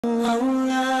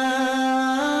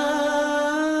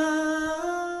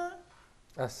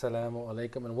Assalamu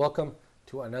alaikum and welcome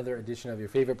to another edition of your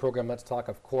favorite program, Let's Talk,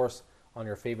 of course, on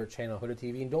your favorite channel, Huda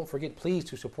TV. And don't forget, please,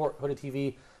 to support Huda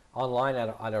TV online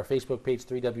at our Facebook page,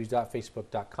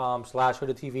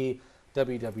 www.facebook.com/Huda TV,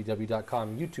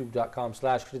 www.com,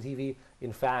 youtube.com/Huda TV.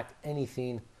 In fact,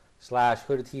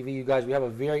 anything/Huda TV. You guys, we have a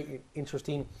very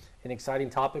interesting and exciting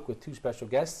topic with two special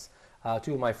guests,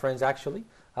 two of my friends, actually.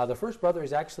 The first brother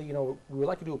is actually, we would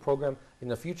like to do a program in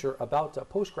the future about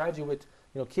postgraduate,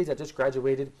 kids that just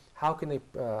graduated. How can they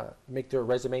make their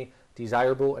resume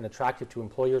desirable and attractive to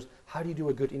employers? How do you do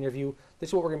a good interview?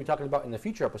 This is what we're going to be talking about in the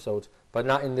future episodes, but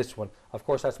not in this one. Of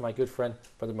course, that's my good friend,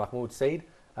 Brother Mahmoud Said,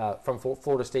 from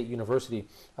Florida State University.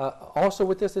 Also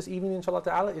with us this evening, inshallah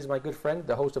ta'ala, is my good friend,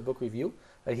 the host of Book Review.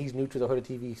 He's new to the Huda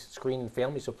TV screen and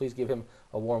family, so please give him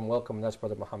a warm welcome, and that's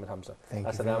Brother Muhammad Hamza. Thank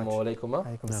you Assalamu alaikum.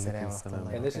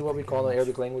 And this is what we call in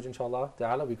Arabic language, inshallah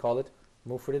ta'ala. We call it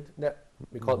mufrid.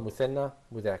 We call it muthanna,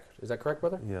 mudhakr. Is that correct,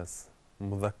 brother? Yes.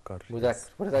 Mudhakkar. Mudhakr.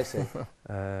 What did I say?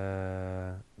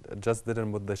 Just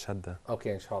didn't put the shadda.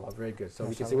 Okay, inshallah. Very good. So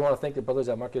we can say we want to thank the brothers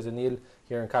at Markaz Anil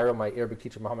here in Cairo, my Arabic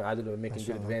teacher, Muhammad Adil, who are making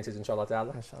good advances, inshallah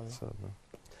ta'ala.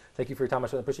 Thank you for your time. I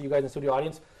appreciate you guys in the studio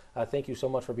audience. Thank you so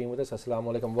much for being with us.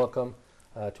 Assalamu alaikum. Welcome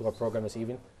to our program this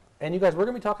evening. And you guys, we're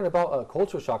going to be talking about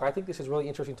culture shock. I think this is a really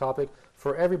interesting topic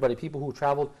for everybody. People who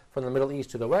traveled from the Middle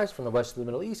East to the West, from the West to the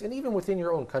Middle East, and even within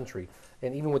your own country,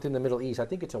 and even within the Middle East. I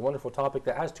think it's a wonderful topic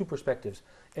that has two perspectives.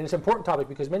 And it's an important topic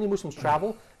because many Muslims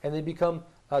travel and they become,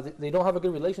 they don't have a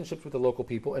good relationship with the local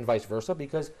people and vice versa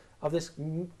because of this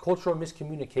cultural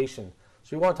miscommunication.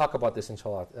 So we want to talk about this,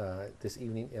 inshallah, this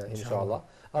evening, inshallah.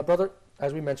 Brother,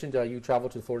 as we mentioned, you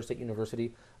traveled to Florida State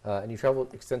University and you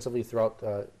traveled extensively throughout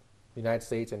the United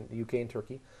States and the UK and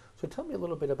Turkey. So tell me a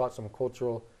little bit about some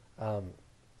cultural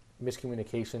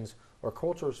miscommunications or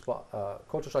culture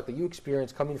shock that you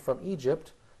experienced coming from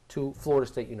Egypt to Florida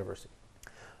State University.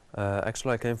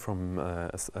 Actually, I came from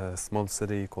a small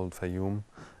city called Fayoum,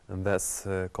 and that's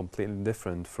completely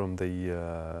different from the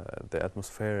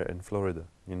atmosphere in Florida.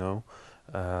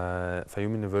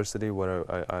 Fayoum University, where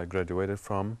I graduated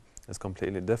from, is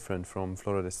completely different from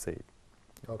Florida State.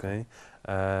 Okay,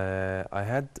 I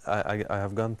have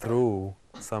gone through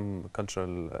some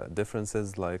cultural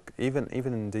differences, like even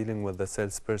in dealing with the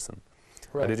salesperson.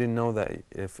 Right. I didn't know that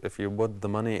if you put the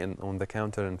money on the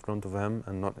counter in front of him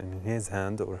and not in his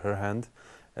hand or her hand,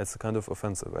 it's kind of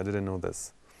offensive. I didn't know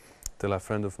this till a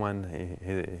friend of mine.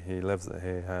 He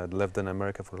had lived in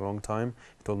America for a long time.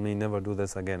 He told me, never do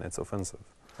this again. It's offensive.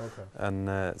 Okay. And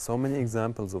so many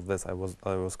examples of this I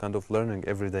was kind of learning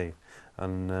every day,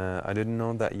 and I didn't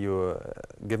know that you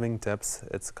giving tips,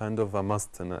 it's kind of a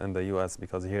must in the US,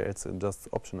 because here it's just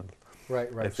optional. Right.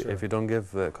 If you don't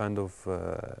give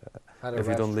if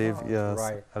you don't leave, yes.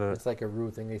 Right. It's like a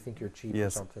rude thing. They think you're cheap or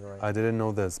something, right? I didn't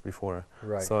know this before.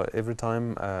 Right. So every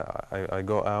time I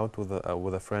go out with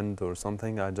a friend or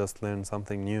something, I just learn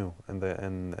something new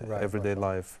in everyday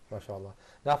life. MashaAllah.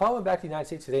 Now, if I went back to the United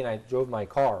States today and I drove my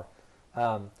car,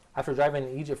 after driving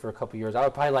in Egypt for a couple of years, I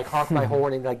would probably honk my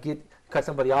horn and cut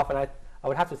somebody off, and I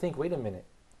would have to think, wait a minute,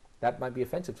 that might be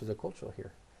offensive to the culture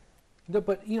here.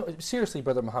 But seriously,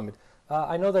 Brother Muhammad,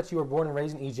 I know that you were born and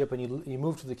raised in Egypt, and you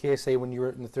moved to the KSA when you were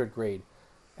in the 3rd grade,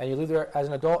 and you lived there as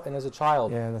an adult and as a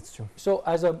child. Yeah, that's true. So,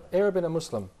 as an Arab and a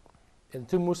Muslim, in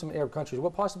two Muslim Arab countries,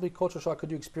 what possibly culture shock could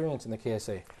you experience in the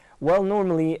KSA? Well,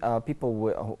 normally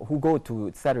people who go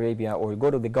to Saudi Arabia or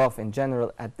go to the Gulf in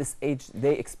general at this age,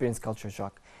 they experience culture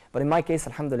shock. But in my case,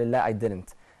 alhamdulillah, I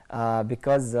didn't.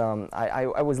 Because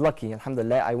I was lucky,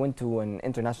 alhamdulillah. I went to an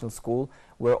international school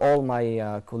where all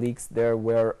my colleagues there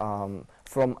were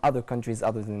from other countries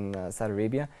other than Saudi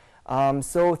Arabia.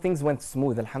 So things went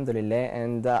smooth, alhamdulillah.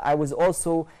 And I was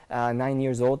also 9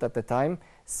 years old at the time.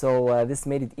 So this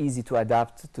made it easy to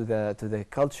adapt to the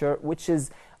culture, which is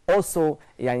also,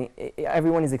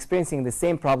 everyone is experiencing the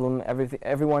same problem.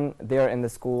 Everyone there in the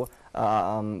school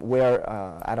were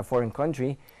at a foreign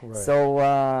country. Right.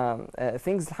 So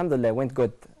things, alhamdulillah, went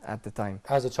good at the time.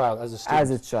 As a child, as a student? As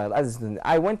a child, as a student.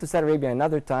 I went to Saudi Arabia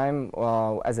another time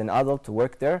as an adult to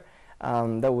work there.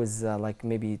 That was like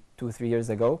maybe 2 or 3 years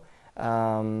ago.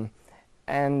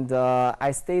 And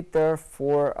I stayed there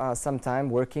for some time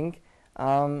working.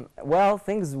 Well,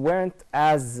 things weren't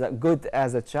as good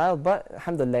as a child, but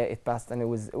alhamdulillah, it passed and it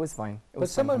was fine. But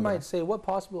someone might say, what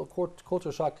possible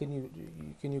culture shock can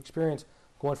you experience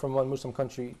going from one Muslim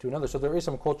country to another? So there is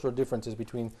some cultural differences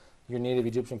between your native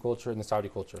Egyptian culture and the Saudi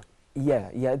culture.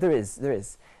 Yeah, there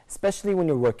is. Especially when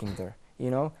you're working there.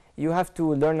 you have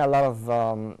to learn a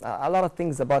lot of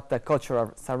things about the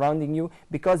culture surrounding you,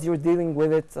 because you're dealing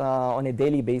with it on a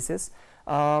daily basis,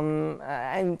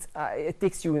 and it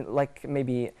takes you like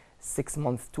maybe 6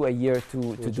 months to a year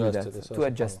to do that, to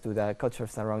adjust to the culture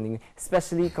surrounding you,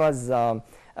 especially because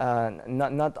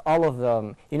not all of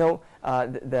them, you know,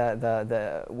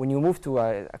 when you move to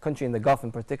a country in the Gulf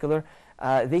in particular,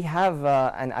 they have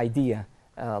an idea,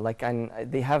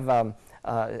 they have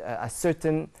a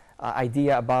certain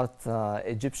idea about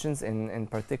Egyptians in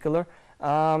particular.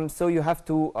 So you have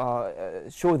to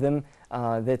show them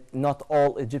that not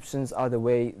all Egyptians are the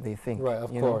way they think. Right,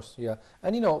 of course, yeah.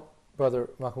 And you know, Brother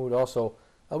Mahmoud, also,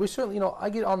 we certainly, you know,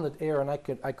 I get on the air and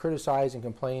I criticize and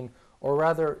complain, or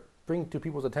rather bring to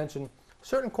people's attention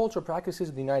certain cultural practices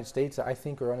in the United States that I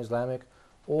think are un-Islamic,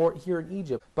 or here in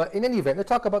Egypt. But in any event, let's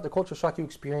talk about the culture shock you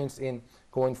experienced in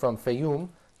going from Fayoum,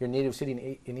 your native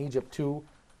city in Egypt, to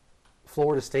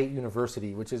Florida State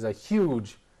University, which is a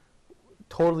huge,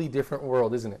 totally different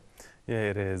world, isn't it? Yeah,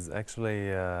 it is.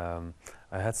 Actually,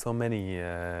 I had so many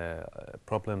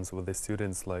problems with the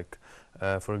students. Like,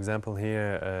 for example,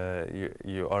 here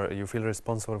you feel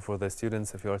responsible for the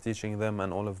students if you are teaching them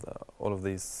and all of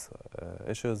these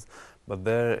issues. But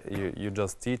there, you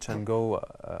just teach and go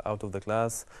out of the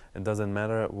class. It doesn't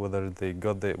matter whether they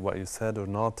got what you said or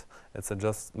not. It's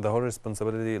just the whole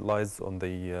responsibility lies on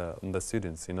the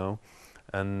students, you know.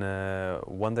 And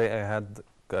one day I had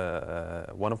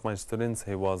one of my students,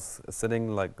 he was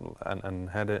sitting like and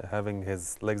having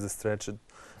his legs stretched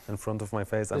in front of my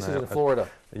face. This is in Florida.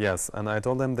 Yes, and I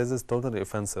told him this is totally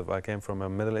offensive. I came from a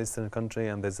Middle Eastern country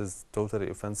and this is totally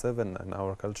offensive in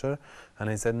our culture. And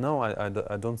he said, no, I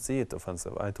don't see it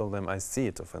offensive. I told him I see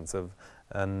it offensive.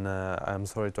 And I'm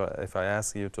sorry if I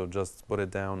ask you to just put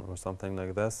it down or something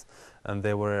like this. And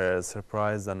they were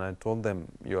surprised, and I told them,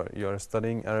 you're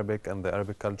studying Arabic and the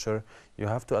Arabic culture, you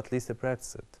have to at least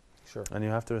practice it. Sure. And you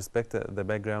have to respect the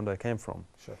background I came from.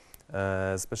 Sure.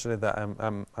 Especially that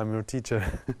I'm your teacher.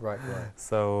 Right, right.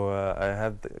 So I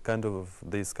had kind of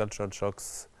these cultural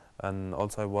shocks, and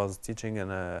also I was teaching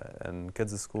in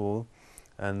kids' school,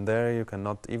 and there you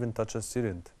cannot even touch a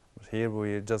student. But here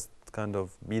we just kind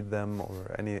of beat them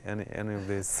or any of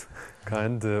these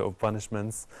kind of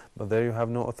punishments, but there you have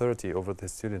no authority over the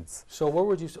students. So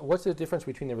what's the difference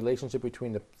between the relationship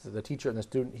between the teacher and the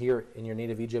student here in your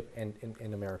native Egypt and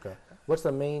in America? What's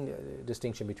the main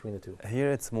distinction between the two?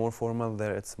 Here it's more formal,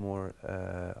 there it's more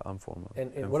informal.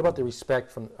 And what about the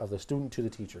respect of the student to the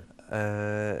teacher?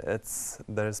 It's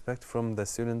the respect from the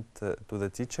student to the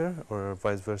teacher, or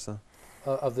vice versa?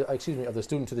 Of the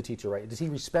student to the teacher, right? Does he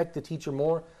respect the teacher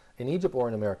more in Egypt or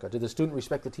in America? Did the student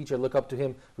respect the teacher, look up to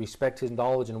him, respect his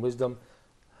knowledge and wisdom?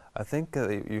 I think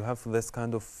you have this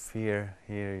kind of fear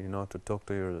here, you know, to talk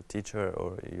to your teacher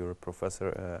or your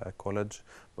professor at college,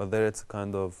 but there it's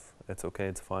kind of, it's okay,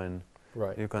 it's fine.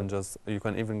 Right. You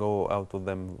can even go out with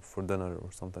them for dinner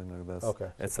or something like this. Okay.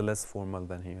 It's less formal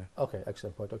than here. Okay,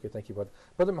 excellent point. Okay, thank you, brother.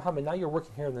 Brother Muhammad, now you're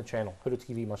working here on the channel, Huda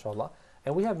TV, mashallah,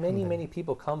 and we have many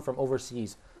people come from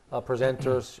overseas,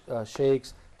 presenters,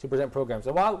 sheikhs, to present programs.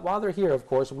 And while they're here, of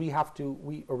course, we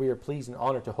are pleased and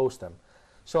honored to host them.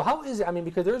 So how is it, I mean,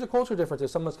 because there's a cultural difference.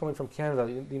 If someone's coming from Canada,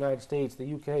 the United States,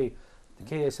 the UK, the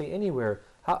KSA, anywhere,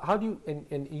 how do you,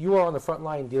 and you are on the front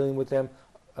line dealing with them,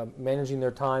 managing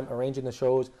their time, arranging the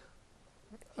shows.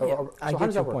 Yeah, I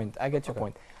get your point. I get your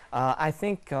point. I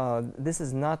think this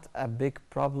is not a big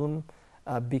problem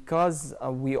because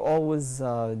we always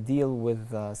deal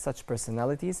with such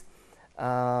personalities.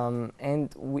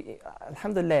 And we,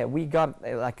 alhamdulillah, we got,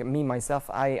 like me, myself,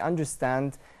 I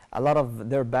understand a lot of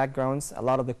their backgrounds, a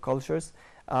lot of the cultures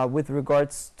with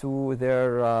regards to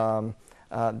their,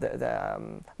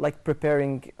 like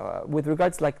preparing, with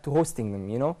regards like to hosting them,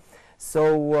 you know.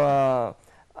 So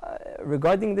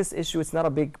regarding this issue, it's not a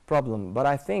big problem, but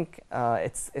I think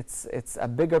it's a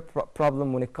bigger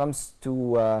problem when it comes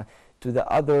to the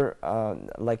other,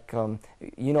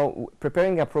 you know,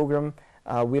 preparing a program.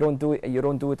 You don't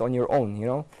do it on your own, you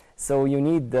know. So you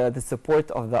need the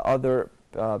support of the other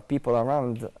people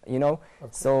around, you know.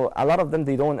 So a lot of them,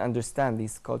 they don't understand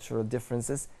these cultural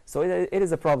differences. So it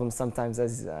is a problem sometimes,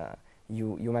 as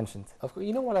you mentioned. Of course,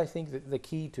 you know what I think the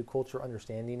key to cultural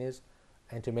understanding is,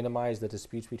 and to minimize the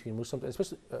disputes between Muslims,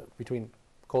 especially between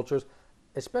cultures,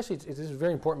 especially this is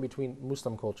very important between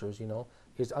Muslim cultures, you know,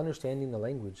 is understanding the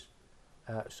language.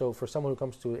 So for someone who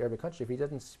comes to an Arabic country, if he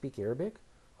doesn't speak Arabic,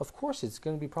 of course it's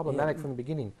going to be problematic from the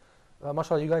beginning.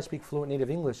 MashaAllah, you guys speak fluent native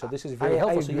English, so this is very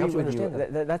helpful, so you have to understand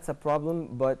that. That's a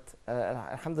problem, but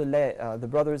alhamdulillah, the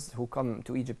brothers who come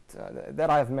to Egypt that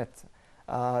I have met,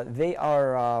 they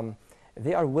are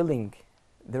willing,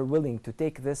 they're willing to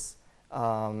take this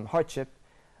hardship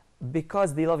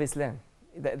because they love Islam.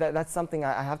 That's something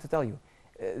I have to tell you.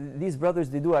 These brothers,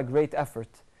 they do a great effort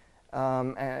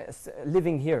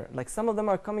living here. Like some of them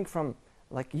are coming from,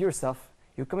 like yourself,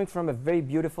 you're coming from a very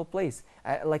beautiful place.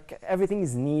 Like everything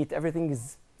is neat, everything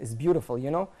is beautiful,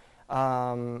 you know.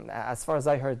 As far as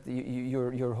I heard,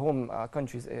 your home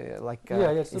countries, it's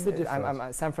a bit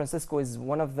different. San Francisco is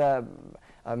one of the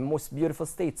most beautiful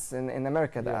states in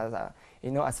America,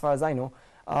 you know, as far as I know.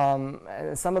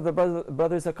 Some of the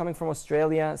brothers are coming from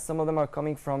Australia, some of them are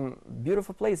coming from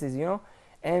beautiful places, you know,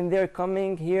 and they're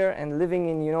coming here and living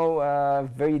in, you know,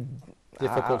 very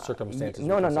difficult circumstances.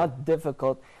 No, not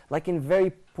difficult, like in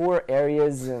very poor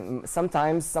areas.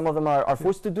 Sometimes some of them are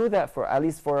forced to do that for at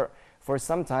least for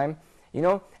some time, you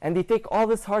know, and they take all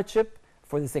this hardship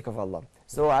for the sake of Allah.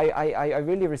 So I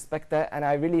really respect that, and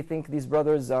I really think these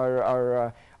brothers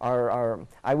are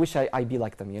I wish I be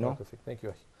like them, you know. Perfect. Thank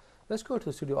you. Let's go to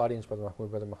the studio audience, Brother Mahmoud,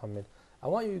 Brother Muhammad. I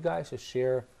want you guys to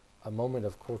share a moment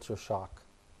of culture shock.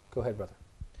 Go ahead, brother.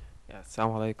 Yeah,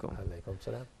 Assalamu alaikum. Alaikum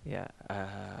salam. Yeah,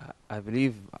 I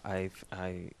believe I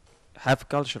have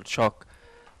cultural shock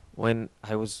when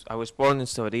I was born in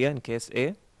Saudi in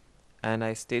KSA, and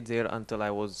I stayed there until I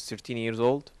was 13 years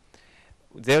old.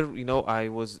 There, you know, I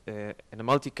was in a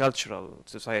multicultural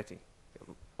society.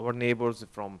 Our neighbors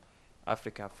from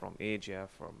Africa, from Asia,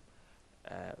 from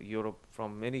Europe,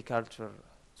 from many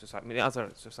many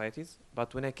other societies.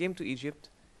 But when I came to Egypt,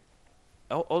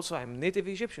 also I'm native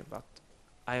Egyptian, but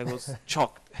I was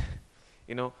shocked.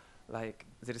 You know, like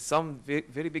there is some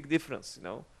very big difference, you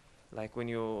know. Like when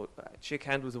you shake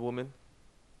hand with a woman,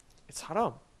 it's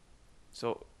haram.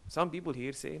 So some people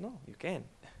here say, no, you can.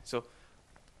 So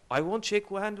I won't shake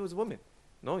hand with a woman.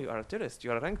 No, you are a terrorist.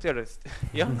 You are a rank terrorist.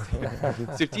 Yeah,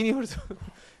 13 years old.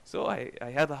 So I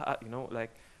had a, you know,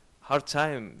 like hard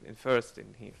time in first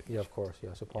in here. Yeah, of course. Yeah,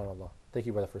 subhanAllah. Thank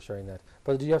you, brother, for sharing that.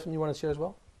 Brother, do you have something you want to share as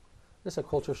well? This is a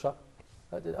culture shock.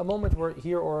 A moment where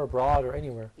here or abroad or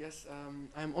anywhere. Yes,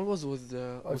 I'm always with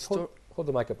hold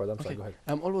the mic up, brother. I'm sorry, go ahead.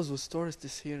 I'm always with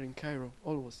tourists here in Cairo,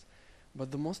 always. But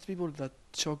the most people that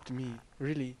shocked me,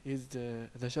 really, is the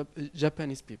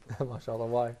Japanese people. MashaAllah,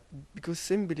 why? Because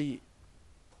simply,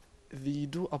 they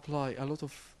do apply a lot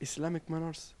of Islamic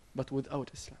manners, but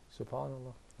without Islam.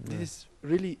 SubhanAllah. This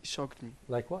really shocked me.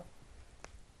 Like what?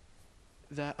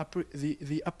 They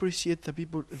appreciate the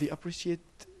people, they appreciate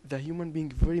the human being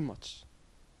very much.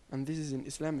 And this is in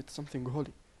Islam, it's something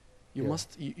holy. You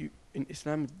must, in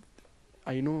Islam,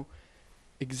 I know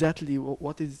exactly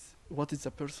what is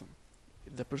a person.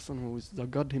 The person who is the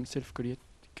God himself create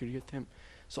him.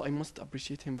 So I must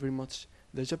appreciate him very much.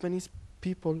 The Japanese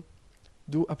people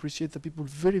do appreciate the people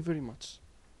very, very much.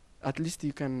 At least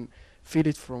you can feel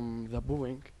it from the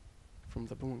bowing.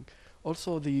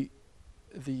 Also, they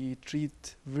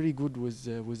treat very good with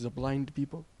the blind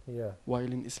people. Yeah.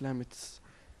 While in Islam,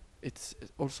 it's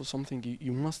also something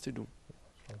you must do.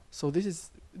 So this is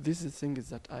the thing is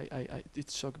that it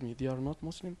shocked me. They are not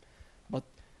Muslim, but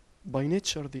by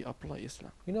nature they apply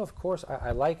Islam. You know, of course,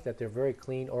 I like that they're very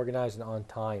clean, organized, and on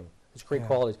time. It's great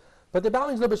qualities. But the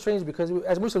bowing is a little bit strange because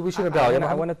as Muslims we shouldn't bow.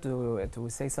 I wanted to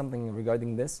say something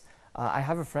regarding this. I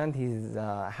have a friend. He's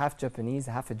half Japanese,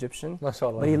 half Egyptian.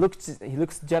 MashaAllah. But he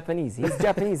looks Japanese. He's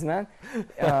Japanese, man.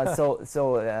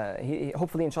 He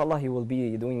hopefully, inshallah, he will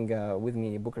be doing with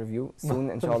me a book review soon,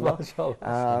 inshallah.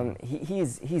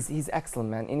 He's excellent,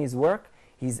 man. In his work,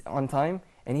 he's on time,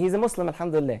 and he's a Muslim,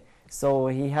 alhamdulillah. So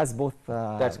he has both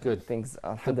That's good. things,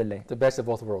 alhamdulillah. The best of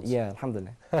both worlds. Yeah,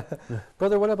 alhamdulillah.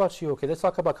 Brother, what about you? Okay, let's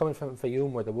talk about coming from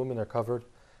Fayoum where the women are covered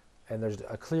and there's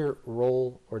a clear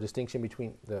role or distinction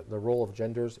between the role of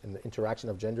genders and the interaction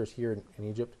of genders here in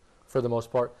Egypt for the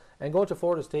most part, and going to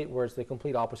Florida State where it's the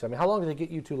complete opposite. I mean, how long did it get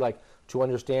you to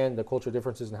understand the cultural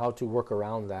differences and how to work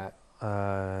around that?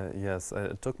 Yes,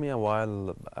 it took me a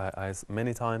while.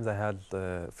 Many times I had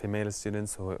female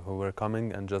students who were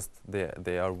coming and just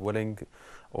they are willing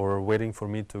or waiting for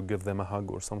me to give them a hug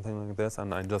or something like this,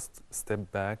 and I just step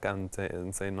back and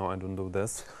say no, I don't do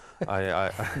this.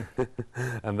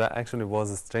 And that actually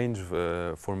was strange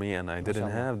for me, and I didn't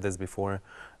have this before.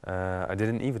 I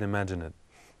didn't even imagine it.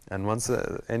 And once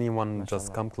anyone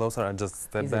just come closer, I just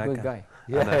step back. He's a good guy.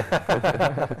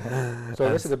 Yeah. So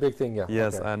this is a big thing, yeah.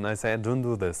 Yes, okay. and I say, don't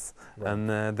do this. Right.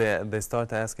 And they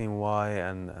start asking why,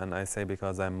 and I say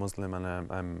because I'm Muslim and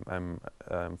I'm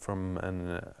from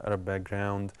an Arab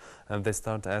background, and they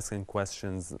start asking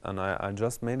questions, and I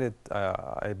just made it,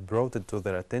 I brought it to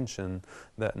their attention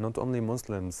that not only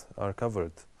Muslims are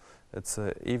covered. It's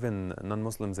even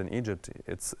non-Muslims in Egypt.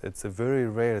 It's very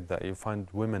rare that you find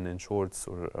women in shorts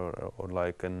or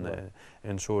like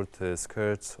in short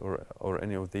skirts or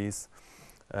any of these.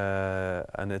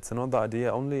 And it's not the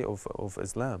idea only of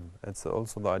Islam. It's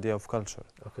also the idea of culture.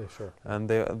 Okay, sure. And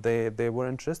they were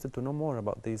interested to know more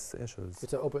about these issues.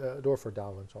 It's an open door for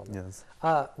dawah, inshallah. Yes.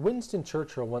 Winston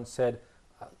Churchill once said,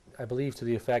 I believe to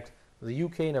the effect, the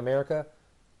UK and America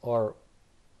are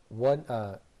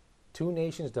two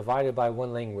nations divided by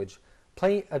one language.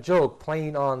 A joke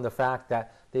playing on the fact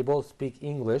that they both speak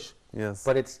English, Yes.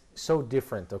 but it's so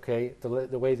different, okay?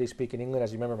 The way they speak in England,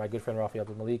 as you remember my good friend Rafi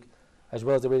Abdul Malik, as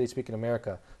well as the way they speak in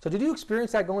America. So did you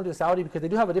experience that going to Saudi? Because they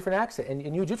do have a different accent,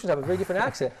 and you Egyptians have a very different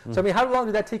accent. So I mean, how long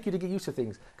did that take you to get used to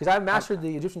things? Because I've mastered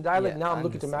the Egyptian dialect, now I'm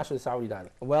looking to master the Saudi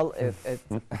dialect. Well,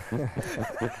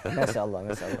 mashallah,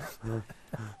 mashallah.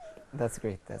 That's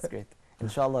great, that's great.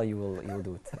 Inshallah, you will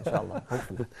do it, inshallah,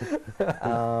 hopefully.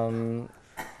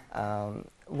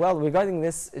 Well, regarding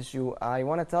this issue, I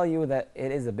want to tell you that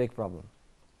it is a big problem.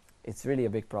 It's really a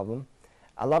big problem.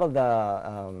 A lot of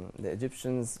the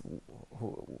Egyptians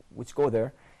which go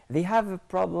there, they have a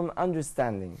problem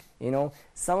understanding. You know,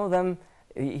 some of them,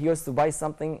 he goes to buy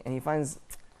something and he finds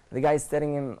the guy is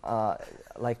telling him a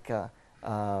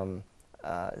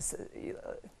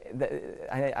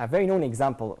very known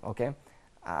example. Okay,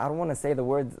 I don't want to say the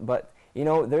word, but you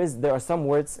know, there are some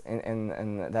words in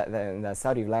the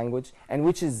Saudi language, and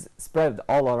which is spread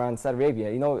all around Saudi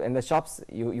Arabia. You know, in the shops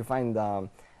you find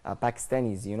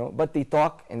Pakistanis, you know, but they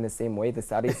talk in the same way the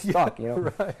Saudis talk, you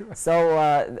know. Right. So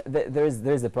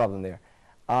there's a problem there.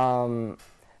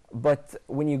 But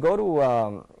when you go to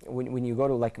when you go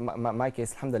to, like my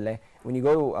case, alhamdulillah, when you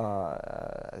go to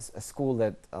a school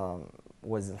that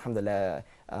was alhamdulillah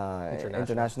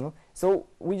international, so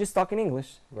we just talk in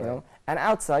English, right. You know. And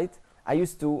outside, I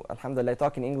used to alhamdulillah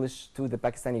talk in English to the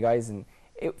Pakistani guys, and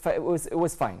it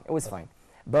was fine. It was fine.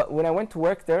 But when I went to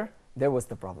work there was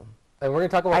the problem. And we're going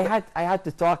to talk about I had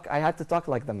to talk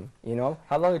like them, you know.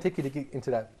 How long did it take you to get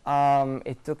into that?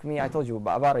 It took me, I told you,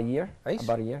 about a year. Aish?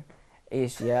 About a year.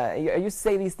 Ish, yeah. I used to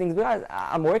say these things, but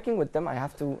I'm working with them. I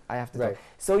have to right. Talk.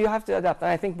 So you have to adapt. And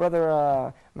I think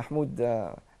Brother Mahmoud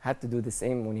had to do the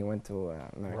same when he went to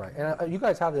America. Right. And you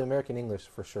guys have the American English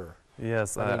for sure.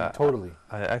 Yes, I mean, totally.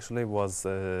 I actually was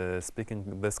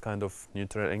speaking this kind of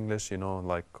neutral English, you know,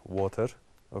 like water.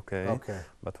 Okay. Okay.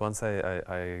 But once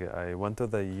I went to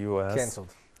the US.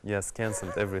 Cancelled. Yes,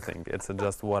 cancelled everything. It's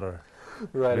just water.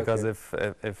 Right. Because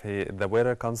okay. if the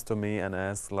waiter comes to me and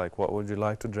asks like, what would you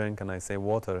like to drink, and I say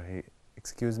water,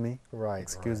 excuse me. Right.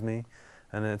 Excuse me,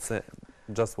 and it's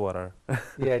just water.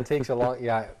 Yeah, it takes a long.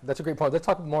 Yeah, that's a great point. Let's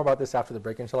talk more about this after the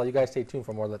break. Inshallah, you guys stay tuned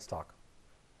for more. Let's talk.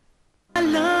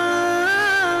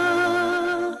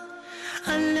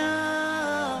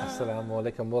 Assalamu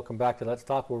alaikum. Welcome back to Let's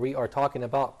Talk, where we are talking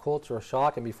about cultural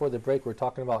shock. And before the break, we're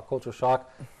talking about cultural shock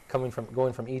going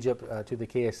from Egypt to the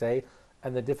KSA,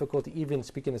 and the difficulty even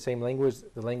speaking the same language,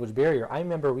 the language barrier. I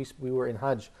remember we were in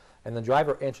Hajj, and the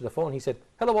driver answered the phone. He said,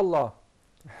 "Hello, Allah."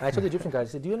 And I told the Egyptian guys,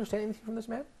 I said, "Do you understand anything from this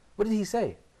man? What did he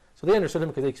say?" So they understood him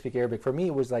because they speak Arabic. For me,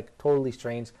 it was like totally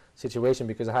strange situation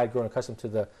because I had grown accustomed to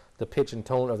the pitch and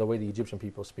tone of the way the Egyptian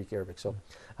people speak Arabic. So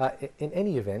in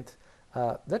any event,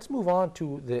 let's move on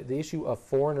to the issue of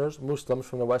foreigners, Muslims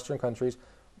from the Western countries,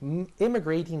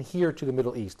 immigrating here to the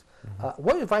Middle East. Mm-hmm.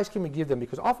 What advice can we give them?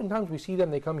 Because oftentimes we see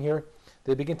them, they come here,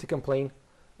 they begin to complain.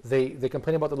 They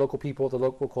complain about the local people, the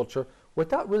local culture,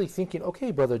 without really thinking,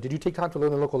 okay, brother, did you take time to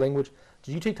learn the local language?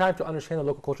 Did you take time to understand the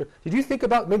local culture? Did you think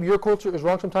about maybe your culture is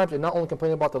wrong sometimes and not only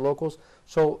complain about the locals?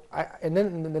 So, and then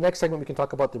in the next segment, we can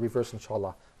talk about the reverse,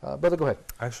 inshallah. Brother, go ahead.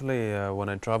 Actually, when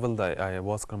I traveled, I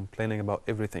was complaining about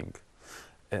everything.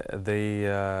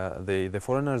 The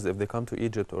foreigners, if they come to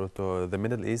Egypt or to the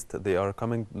Middle East, they are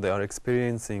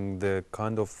experiencing the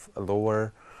kind of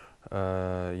lower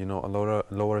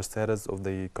lower status of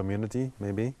the community,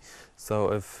 maybe.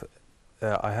 So if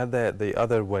I had the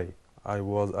other way, I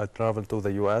traveled to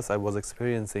the US, I was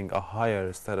experiencing a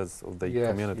higher status of the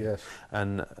community. Yes.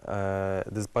 And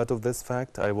despite of this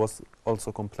fact, I was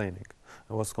also complaining.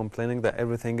 I was complaining that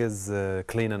everything is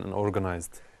clean and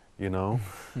organized, you know.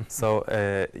 So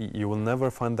you will never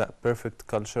find that perfect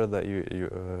culture that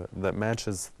that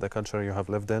matches the culture you have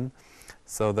lived in.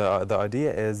 So the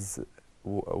idea is,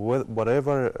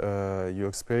 whatever you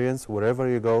experience, wherever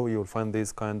you go, you will find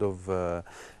these kind of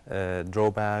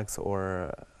drawbacks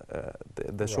or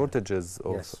the shortages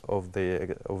of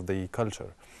the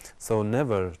culture. So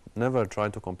never try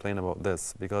to complain about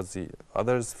this, because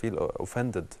others feel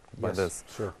offended by this.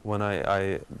 Sure. When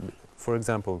for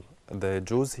example, the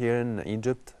Jews here in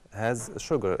Egypt, has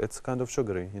sugar. It's kind of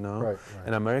sugary, you know. Right,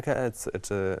 In America, it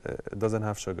doesn't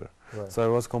have sugar. right. So I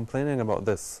was complaining about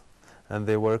this, and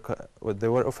they were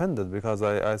offended because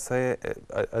what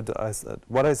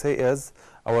I say is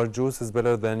our juice is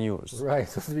better than yours. Right,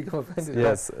 so to become offended.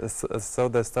 Yes, so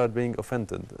they start being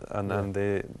offended, and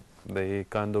they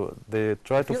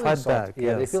try to fight back. Yeah,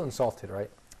 yes. they feel insulted, right?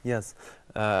 Yes.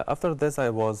 After this, I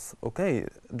was okay.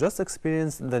 Just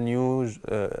experience the new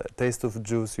taste of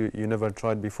juice you never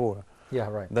tried before. Yeah,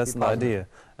 right. That's Be the positive. idea.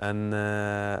 And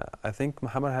I think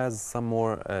Muhammad has some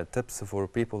more tips for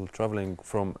people traveling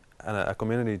from a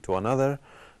community to another,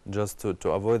 just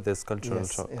to avoid this cultural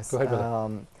shock. Yes. Go ahead,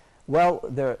 brother. Well,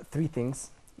 there are three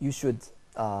things. You should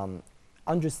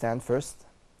understand first,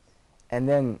 and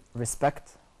then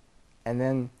respect, and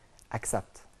then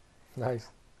accept. Nice.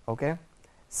 Okay?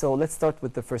 So let's start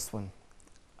with the first one.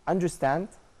 Understand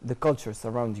the culture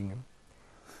surrounding you.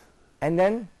 And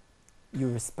then you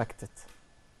respect it.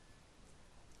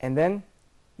 And then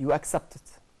you accept it.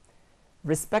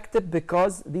 Respect it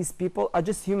because these people are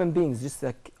just human beings, just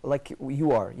like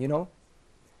you are, you know?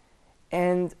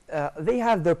 And they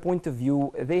have their point of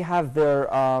view, they have their,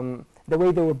 the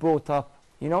way they were brought up,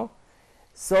 you know?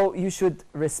 So you should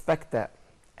respect that.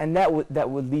 And that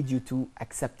would lead you to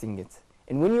accepting it.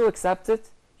 And when you accept it,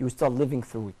 you start living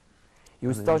through it.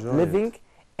 You start living,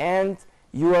 and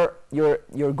you're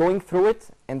going through it,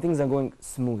 and things are going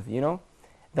smooth, you know?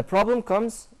 The problem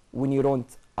comes when you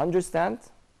don't understand,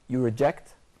 you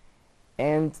reject,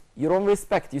 and you don't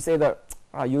respect. You say that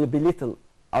you belittle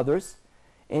others,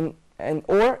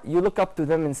 or you look up to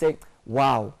them and say,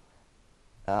 wow,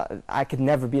 I could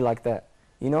never be like that.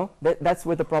 You know, that's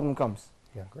where the problem comes.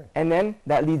 Yeah, great. And then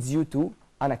that leads you to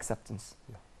unacceptance.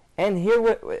 Yeah. And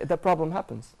here the problem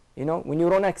happens. You know, when you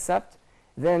don't accept,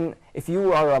 then if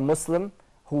you are a Muslim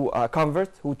who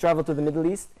convert, who travel to the Middle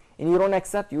East, and you don't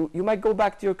accept, you might go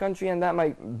back to your country, and that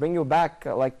might bring you back,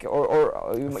 or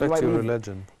you Affect might your leave.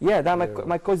 religion. Yeah, that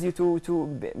might cause you to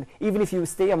even if you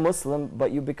stay a Muslim,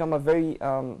 but you become a very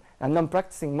a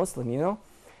non-practicing Muslim, you know.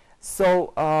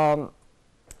 So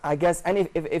I guess, and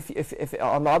if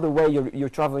on the other way you're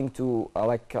traveling to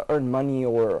earn money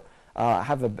or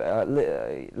have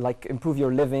like improve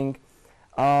your living,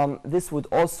 this would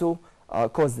also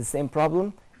cause the same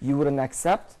problem. You wouldn't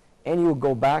accept, and you would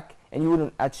go back, and you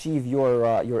wouldn't achieve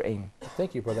your aim.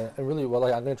 Thank you, brother. And really, well,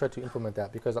 I'm going to try to implement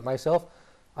that, because myself,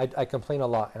 I complain a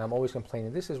lot, and I'm always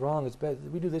complaining. This is wrong. It's bad.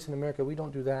 We do this in America. We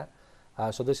don't do that.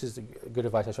 So this is good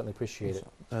advice. I certainly appreciate it.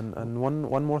 And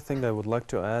one more thing I would like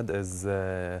to add is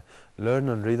learn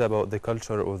and read about the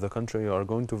culture of the country you are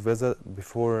going to visit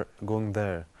before going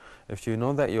there. If you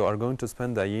know that you are going to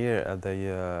spend a year at the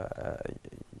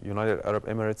United Arab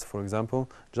Emirates, for example,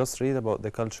 just read about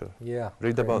the culture. Yeah.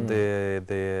 Read about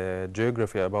the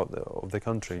geography of the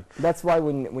country. That's why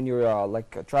when you're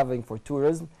traveling for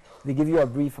tourism, they give you a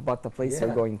brief about the place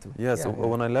you're going to. Yes, Yeah.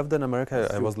 when I lived in America,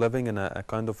 That's I true. was living in a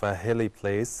kind of a hilly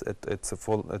place. It's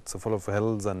full of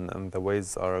hills, and the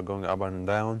ways are going up and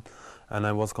down. And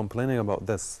I was complaining about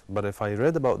this. But if I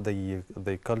read about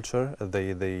the culture,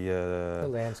 the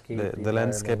landscape, the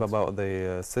landscape about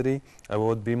the city, I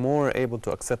would be more able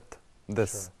to accept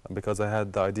this, because I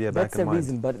had the idea back That's in a mind.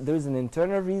 reason, but there's an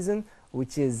internal reason,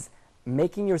 which is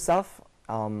making yourself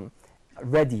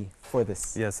ready for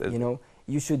this. Yes, you know,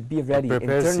 you should be ready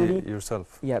prepares internally.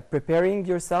 yourself. Yeah, preparing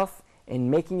yourself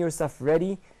and making yourself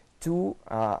ready to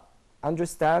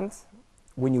understand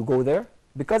when you go there,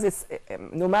 because it's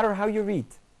no matter how you read,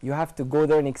 you have to go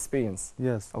there and experience.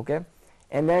 Yes. Okay,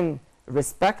 and then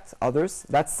respect others.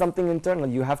 That's something internal.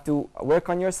 You have to work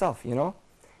on yourself, you know,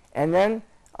 and then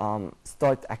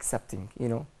start accepting, you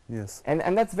know. Yes.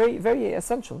 And that's very, very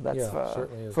essential. That's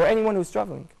certainly is. for anyone who's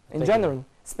traveling in Thank general, you.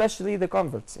 especially the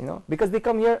converts, you know, because they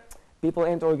come here, people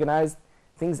ain't organized,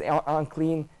 things are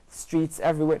unclean, streets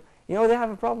everywhere. You know, they have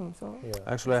a problem. So Yeah.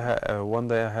 Actually, one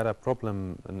day I had a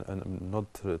problem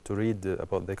not to read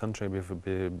about the country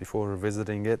before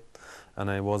visiting it,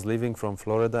 and I was leaving from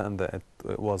Florida, and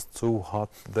it was too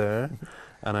hot there,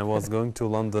 and I was going to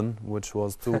London, which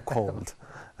was too cold,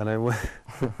 and I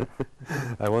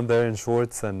went there in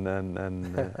shorts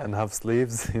and half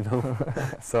sleeves, you know.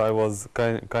 So I was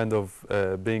kind of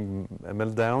being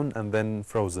melted down and then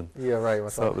frozen. Yeah,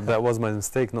 right. So that was my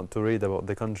mistake, not to read about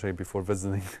the country before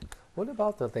visiting. What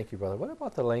about thank you, brother. What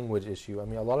about the language issue? I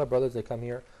mean, a lot of brothers that come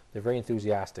here, they're very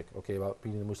enthusiastic, okay, about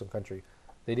being in a Muslim country.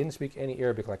 They didn't speak any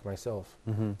Arabic like myself.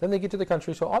 Mm-hmm. Then they get to the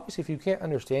country, so obviously if you can't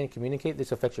understand and communicate,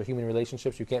 this affects your human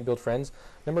relationships. You can't build friends.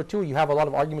 Number two, you have a lot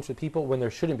of arguments with people when there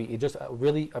shouldn't be. It's just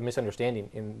really a misunderstanding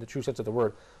in the true sense of the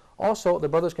word. Also, the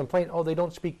brothers complain, oh, they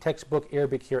don't speak textbook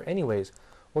Arabic here anyways.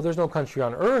 well, there's no country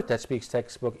on earth that speaks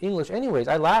textbook English anyways.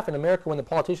 I laugh in America when the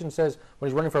politician says, when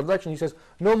he's running for election, he says,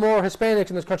 no more Hispanics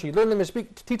in this country. Learn them to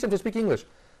speak, teach them to speak English.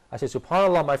 I said,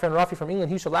 SubhanAllah, my friend Rafi from England,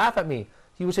 he used to laugh at me.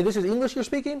 He would say, this is English you're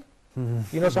speaking?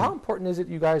 You know, so how important is it,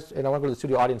 you guys, and I want to go to the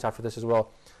studio audience after this as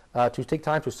well, to take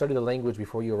time to study the language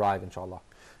before you arrive, inshallah?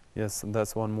 Yes, and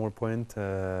that's one more point.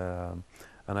 And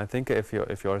I think if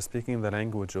you are speaking the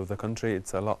language of the country,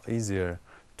 it's a lot easier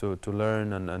to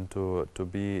learn and to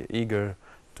be eager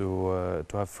to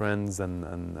have friends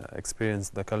and experience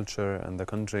the culture and the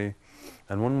country.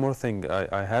 And one more thing,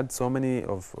 I had so many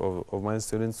of my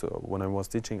students when I was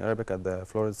teaching Arabic at the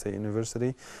Florida State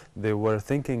University, they were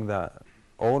thinking that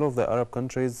all of the Arab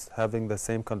countries having the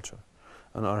same culture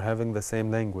and are having the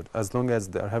same language. As long as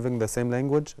they are having the same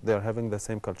language, they are having the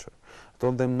same culture. I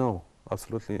told them no,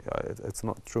 absolutely, it's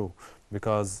not true.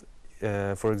 Because,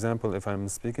 for example, if I'm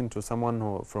speaking to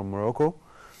someone from Morocco,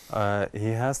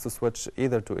 he has to switch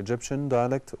either to Egyptian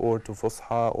dialect or to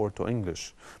Fusha or to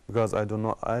English, because I do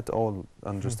not at all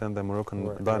understand the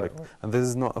Moroccan dialect. Right. And this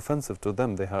is not offensive to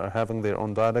them. They are having their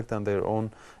own dialect and their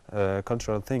own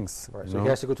cultural things. Right. So he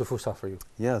has to go to Fusha for you?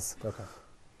 Yes. Okay.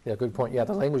 Yeah, good point. Yeah,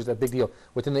 the language is a big deal.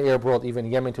 Within the Arab world, even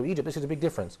Yemen to Egypt, this is a big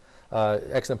difference.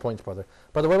 Excellent points, brother.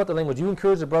 Brother, what about the language? You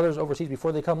encourage the brothers overseas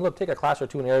before they come, look, take a class or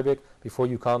two in Arabic before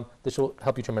you come. This will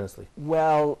help you tremendously.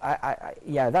 Well,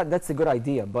 yeah, that's a good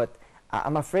idea, but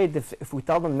I'm afraid if we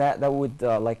tell them that would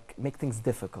like make things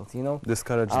difficult, you know?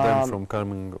 Discourage them from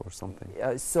coming or something.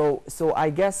 So I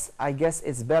guess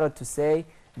it's better to say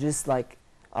just like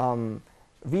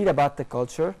read about the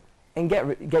culture and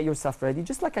get yourself ready,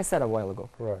 just like I said a while ago.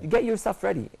 Right. You get yourself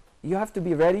ready. You have to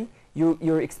be ready.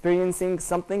 You're experiencing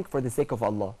something for the sake of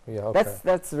Allah. Yeah, okay.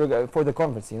 That's for the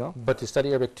conference, you know. But to study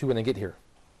Arabic too when they get here.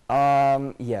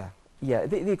 Yeah.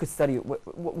 They could study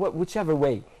whichever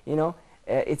way, you know.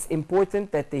 It's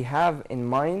important that they have in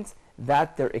mind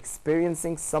that they're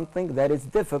experiencing something that is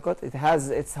difficult. It has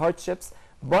its hardships,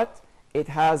 but it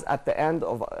has at the end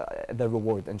of the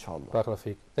reward, inshallah. Barakallahu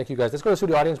feek. Thank you, guys. Let's go to the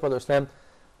studio audience, Brother Islam.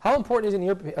 How important is it, in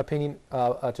your opinion,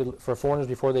 for foreigners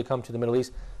before they come to the Middle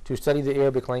East to study the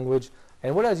Arabic language?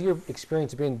 And what has your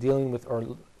experience been dealing with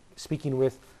or speaking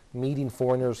with, meeting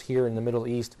foreigners here in the Middle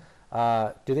East?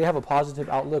 Do they have a positive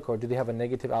outlook or do they have a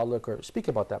negative outlook? Or speak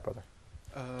about that, brother.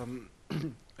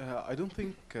 I don't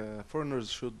think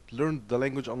foreigners should learn the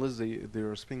language unless they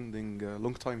are spending a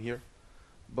long time here.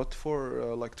 But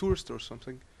for like tourists or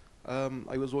something,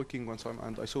 I was working one time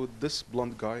and I saw this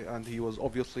blonde guy, and he was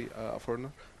obviously a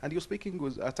foreigner, and he was speaking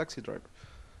with a taxi driver,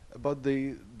 but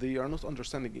they are not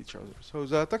understanding each other. So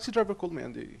the taxi driver called me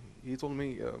and he told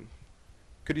me,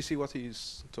 could you see what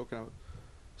he's talking about?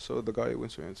 So the guy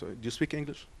went to me and said, do you speak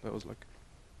English? I was like,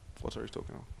 what are you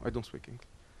talking about? I don't speak English.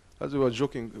 As I was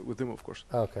joking with him, of course.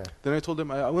 Okay. Then I told him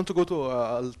I want to go to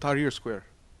Al Tahrir Square,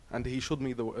 and he showed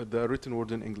me the written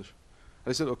word in English.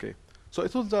 I said okay. So I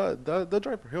told the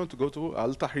driver he wanted to go to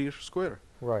Al Tahrir Square.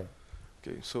 Right.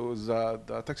 Okay. So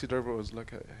the taxi driver was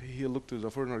like, he looked to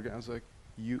the foreigner guy and was like,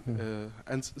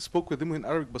 and spoke with him in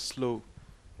Arabic but slow.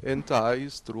 أنت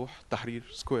عايز تروح تحرير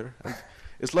Square. And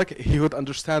it's like he would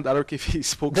understand Arabic if he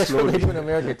spoke slowly. That's what they do in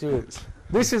America too.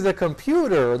 This is the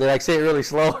computer. Or they like say it really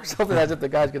slow or something as if the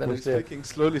guys can understand. Speaking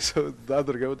slowly so the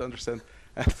other guy would understand.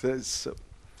 And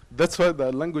that's why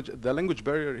the language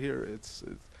barrier here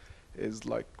is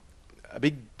like a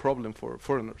big problem for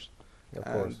foreigners. Of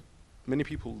and course. Many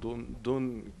people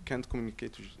can't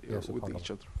communicate with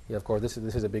each other. Yeah, of course. This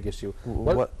is a big issue.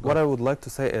 What I would like to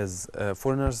say is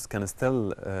foreigners can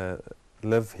still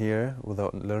live here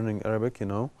without learning Arabic, you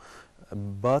know,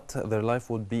 but their life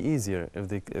would be easier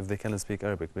if they can speak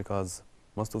Arabic, because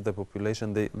most of the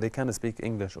population they can speak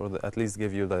English, or at least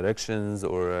give you directions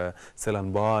or sell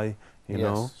and buy, you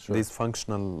know, sure. This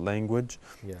functional language.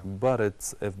 Yeah. But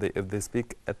it's if they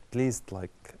speak at least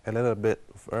like a little bit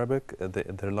of Arabic,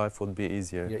 their life would be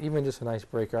easier. Yeah, even just an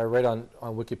icebreaker. I read on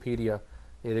Wikipedia,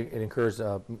 it encouraged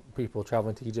people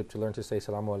traveling to Egypt to learn to say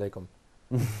Salamu Alaikum.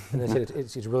 And they said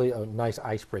it's really a nice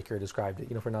icebreaker, described it,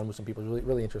 you know, for non-Muslim people. It's really,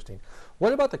 really interesting.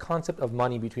 What about the concept of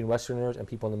money between Westerners and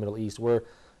people in the Middle East? Where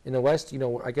in the West, you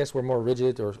know, I guess we're more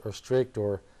rigid or strict,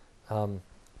 or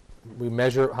we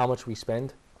measure how much we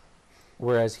spend.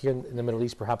 Whereas here in the Middle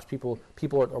East, perhaps people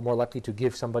are more likely to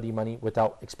give somebody money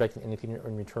without expecting anything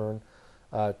in return.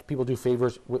 People do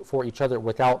favors for each other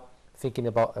without thinking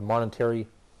about a monetary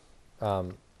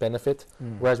benefit.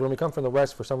 Whereas when we come from the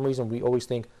West, for some reason, we always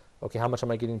think, okay, how much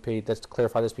am I getting paid? Let's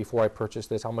clarify this before I purchase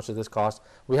this. How much does this cost?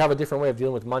 We have a different way of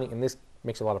dealing with money, and this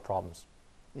makes a lot of problems.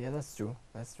 Yeah, that's true.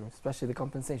 That's true. Especially the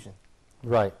compensation.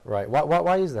 Right.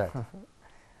 Why is that?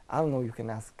 I don't know. You can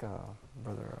ask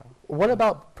brother. What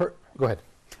about? Go ahead.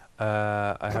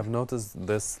 I have noticed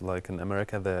this, like in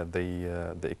America,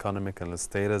 the economical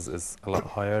status is a lot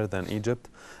higher than Egypt,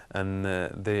 and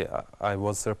I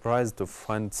was surprised to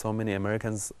find so many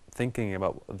Americans thinking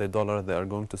about the dollar they are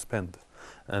going to spend,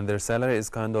 and their salary is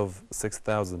kind of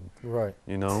 6,000. Right.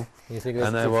 You know, You think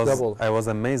and double? I was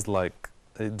amazed, like.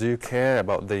 Do you care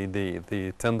about the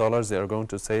 $10 they are going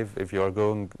to save if you are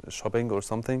going shopping or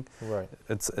something? Right.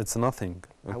 It's nothing.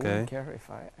 Okay. I wouldn't care if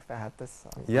I had this.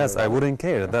 Yes, I wouldn't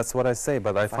care. That's what I say.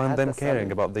 But I find them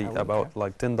caring about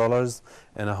like $10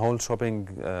 in a whole shopping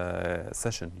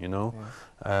session. You know.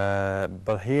 Yeah.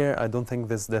 But here, I don't think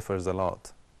this differs a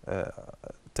lot.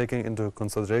 Taking into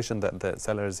consideration that the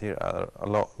salaries here are a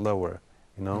lot lower.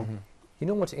 You know. Mm-hmm. You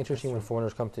know what's interesting when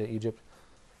foreigners come to Egypt?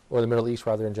 Or the Middle East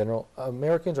rather in general,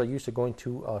 Americans are used to going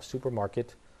to a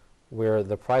supermarket where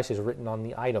the price is written on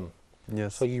the item.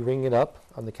 Yes. So you ring it up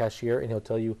on the cashier and he'll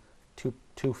tell you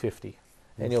 $2.50,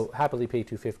 and you'll happily pay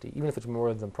 $2.50, even if it's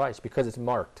more than price because it's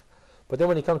marked. But then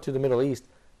when you come to the Middle East,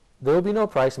 there will be no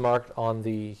price marked on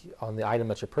the item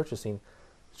that you're purchasing.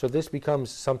 So this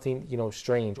becomes something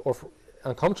strange or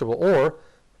uncomfortable, or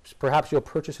perhaps you'll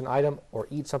purchase an item or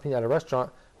eat something at a restaurant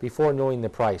before knowing the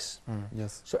price.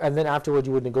 Yes. So and then afterwards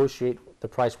you would negotiate the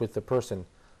price with the person.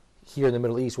 Here in the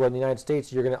Middle East, where in the United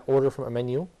States you're going to order from a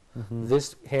menu.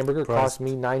 This hamburger costs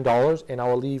me $9, and I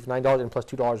will leave $9 and plus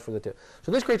 $2 for the tip.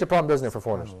 So this creates a problem, doesn't it, for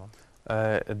foreigners?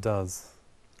 It does.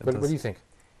 What do you think?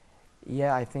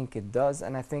 Yeah, I think it does,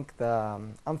 and I think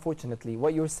unfortunately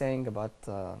what you're saying about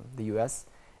the U.S.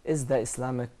 is the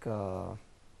Islamic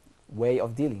way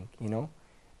of dealing.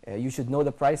 You should know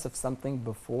the price of something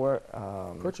before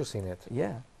purchasing it.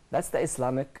 Yeah, that's the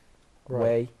Islamic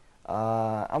way.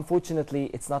 Unfortunately,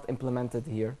 it's not implemented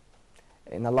here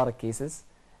in a lot of cases,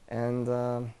 and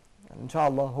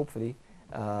inshallah, hopefully,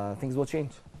 things will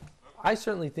change. I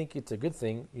certainly think it's a good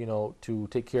thing, to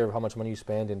take care of how much money you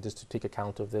spend and just to take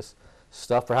account of this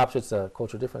stuff. Perhaps it's a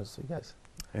cultural difference, you guys.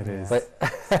 It is. But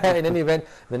in any event,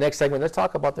 the next segment, let's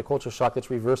talk about the culture shock. Let's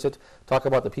reverse it. Talk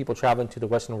about the people traveling to the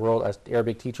Western world as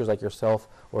Arabic teachers like yourself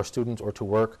or students or to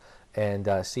work, and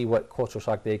see what culture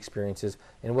shock they experiences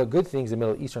and what good things the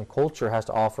Middle Eastern culture has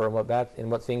to offer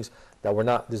and what things that were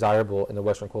not desirable in the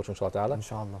Western culture, inshallah ta'ala.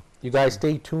 Inshallah. You guys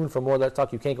stay tuned for more Let's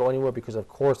Talk. You can't go anywhere because, of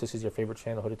course, this is your favorite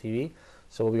channel, Huda TV.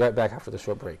 So we'll be right back after the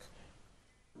short break.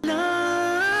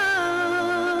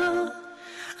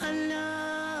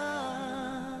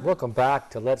 Welcome back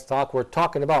to Let's Talk. We're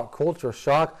talking about culture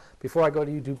shock. Before I go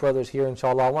to you two brothers here,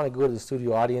 inshallah, I want to go to the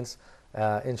studio audience,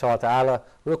 inshallah ta'ala.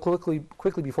 Real quickly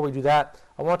before we do that,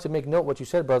 I want to make note what you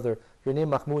said, brother. Your name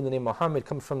Mahmoud and the name Muhammad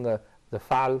comes from the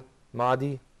fa'al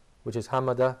Mahdi, which is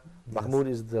Hamada. Yes. Mahmoud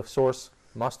is the source,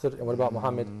 master. And what about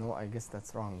Muhammad? No, I guess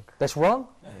that's wrong. That's wrong?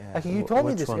 Yeah. Actually, you told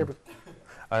me this.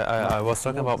 I was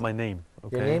talking about my name.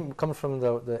 Okay. Your name comes from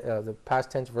the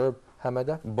past tense verb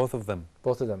Hamada? Both of them.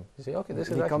 Both of them. You say, okay, this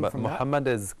is come but from Muhammad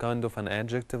is kind of an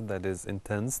adjective that is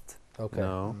intense. Okay.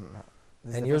 No.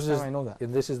 And yours is, I know that.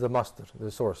 and this is the master, the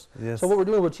source. Yes. So what we're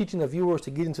doing, we're teaching the viewers to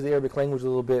get into the Arabic language a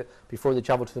little bit before they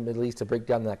travel to the Middle East to break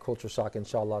down that culture shock,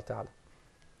 inshallah ta'ala.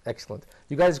 Excellent.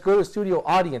 You guys go to the studio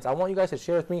audience. I want you guys to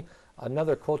share with me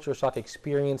another culture shock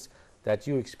experience that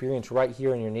you experienced right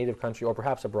here in your native country or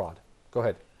perhaps abroad. Go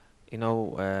ahead.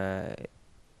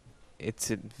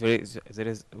 It's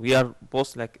we are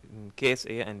both like in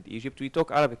KSA and Egypt, we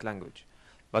talk Arabic language.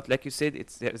 But like you said,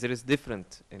 there is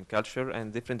different in culture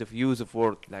and different views of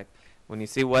word. Like when you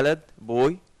say walad,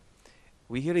 boy,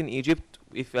 we here in Egypt,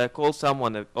 if I call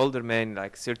someone, an older man,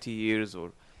 like 30 years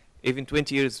or even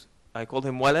 20 years, I call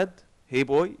him walad, hey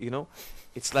boy,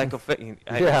 it's like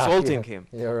insulting him.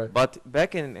 Yeah, right. But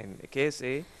back in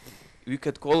KSA, we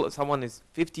could call someone is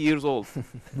 50 years old,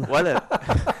 walad,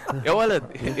 ya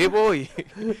walad, hey boy.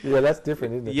 Yeah, that's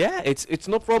different, isn't it? Yeah, it's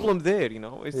no problem there,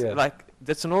 It's like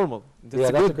that's normal. That's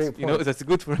Yeah, good. that's a great point. That's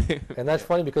good for him. And that's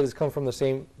funny because it's come from the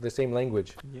same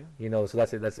language. Yeah. So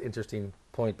that's an interesting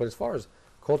point. But as far as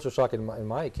culture shock in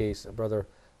my case, brother,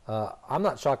 I'm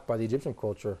not shocked by the Egyptian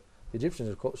culture. The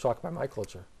Egyptians are shocked by my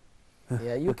culture.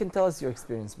 Yeah, you can tell us your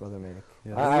experience, Brother Malik.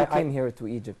 Yeah. When you came here to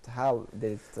Egypt, how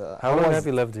did it... How long have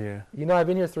you lived here? I've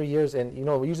been here 3 years, and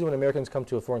usually when Americans come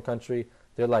to a foreign country,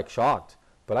 they're like shocked.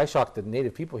 But I shocked the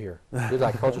native people here. It's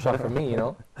like culture shock for me,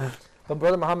 But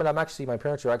Brother Muhammad, my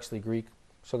parents are actually Greek,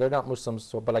 so they're not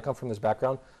Muslims, but I come from this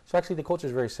background. So actually the culture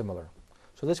is very similar.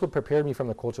 So this would prepare me from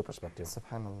the culture perspective.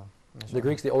 Subhanallah. The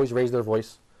Greeks, they always raise their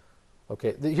voice.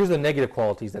 Okay, here's the negative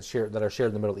qualities that are shared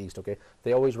in the Middle East. Okay,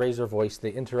 they always raise their voice.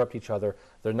 They interrupt each other.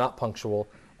 They're not punctual.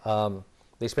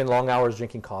 They spend long hours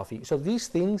drinking coffee. So these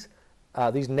things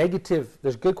these negative,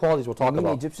 there's good qualities we'll talk You mean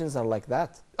about. Egyptians are like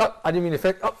that? Oh, I didn't mean to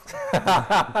affect. Oh.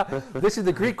 This is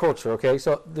the Greek culture, okay?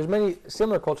 So there's many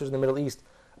similar cultures in the Middle East.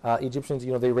 Egyptians,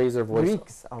 you know, they raise their voice.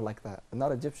 Greeks are like that,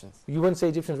 not Egyptians. You wouldn't say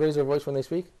Egyptians raise their voice when they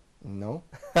speak? No.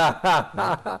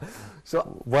 So,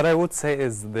 What I would say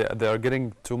is they are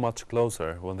getting too much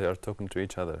closer when they are talking to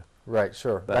each other. right,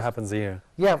 sure. That happens here.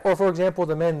 Yeah, or for example,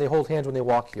 the men, they hold hands when they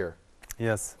walk here.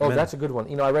 Yes. Oh, men. that's a good one.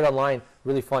 You know, I read online,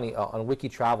 really funny, on Wiki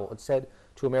Travel, it said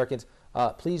to Americans,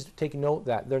 please take note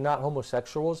that they're not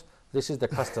homosexuals. This is the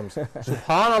customs.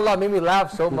 SubhanAllah, made me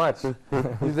laugh so much.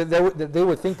 They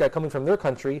would think that coming from their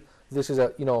country, this is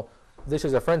a, you know, this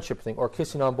is a friendship thing, or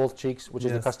kissing on both cheeks, which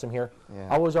is the Yes. custom here. Yeah.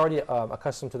 I was already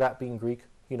accustomed to that being Greek,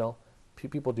 you know,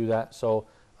 people do that. So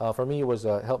for me, it was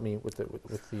helped me with the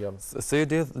So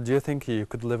do you think you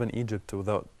could live in Egypt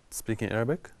without speaking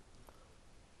Arabic?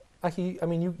 Actually, I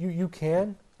mean, you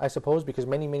can, I suppose, because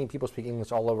many people speak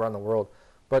English all around the world.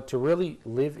 But to really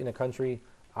live in a country,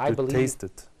 I to believe, taste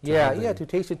it. to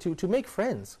taste it, to make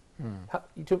friends.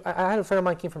 I had a friend of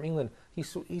mine came from England. He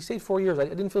stayed 4 years. I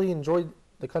didn't feel he enjoyed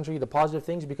the country, the positive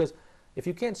things, because if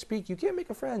you can't speak, you can't make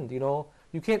a friend. You know,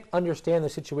 you can't understand the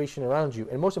situation around you,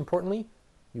 and most importantly,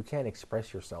 you can't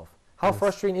express yourself. How Yes.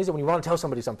 frustrating is it when you want to tell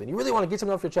somebody something? You really want to get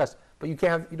something off your chest, but you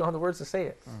don't have the words to say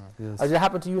it. Yes. Did it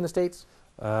happen to you in the States?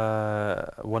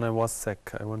 When I was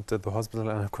sick, I went to the hospital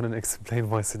and I couldn't explain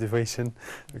my situation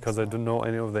because I don't know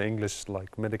any of the English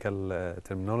like medical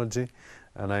terminology,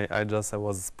 and I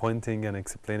was pointing and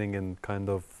explaining in kind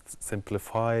of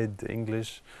simplified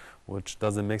English, which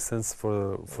doesn't make sense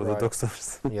for the Right.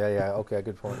 doctors. Yeah, okay,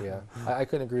 good point, yeah. I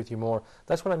couldn't agree with you more.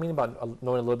 That's what I mean about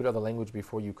knowing a little bit of the language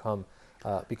before you come,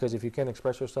 because if you can't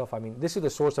express yourself, I mean, this is the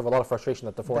source of a lot of frustration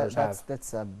that the foreigners have.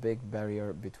 That's a big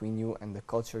barrier between you and the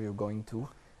culture you're going to,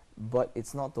 but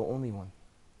it's not the only one.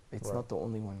 It's Right. not the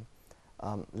only one.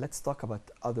 Let's talk about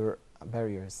other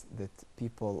barriers that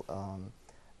people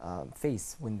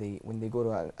face when they go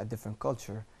to a different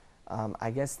culture.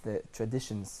 I guess the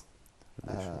traditions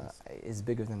is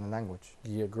bigger than the language.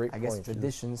 Yeah, great I point. guess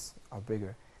traditions are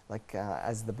bigger. Like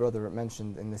as the brother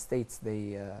mentioned, in the States,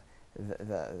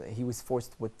 he was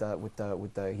forced with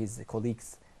his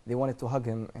colleagues. They wanted to hug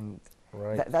him, and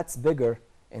Right. that's bigger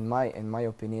in my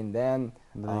opinion than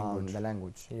The the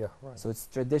language. Yeah, right. So it's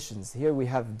traditions. Here we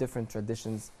have different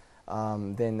traditions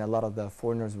than a lot of the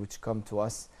foreigners which come to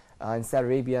us. In Saudi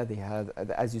Arabia, they had,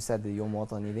 as you said, the Yom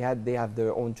Watani. They have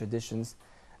their own traditions.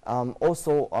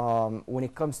 Also, when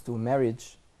it comes to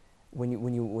marriage,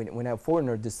 when a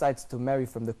foreigner decides to marry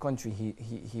from the country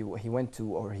he went to,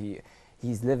 or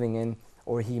he's living in,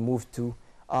 or he moved to,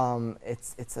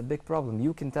 it's a big problem.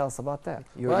 You can tell us about that.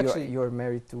 You're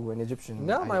married to an Egyptian.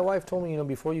 Now, my wife told me, you know,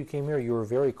 before you came here, you were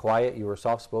very quiet, you were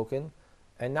soft-spoken,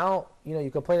 and now, you know,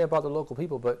 you complain about the local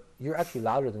people, but you're actually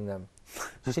louder than them.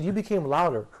 She said, you became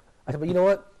louder. I said, but you know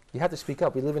what? You have to speak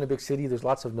up. We live in a big city. There's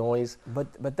lots of noise.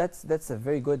 But that's a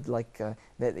very good, like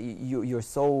that you're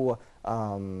so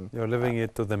You're living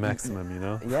it to the maximum, you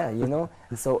know. yeah, you know.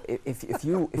 So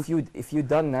if you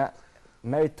done that,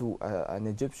 married to an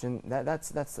Egyptian,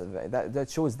 that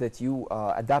shows that you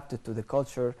adapted to the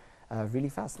culture really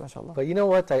fast, mashallah. But you know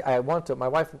what? My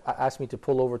wife asked me to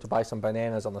pull over to buy some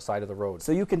bananas on the side of the road.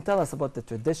 So you can tell us about the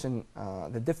tradition,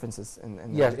 the differences in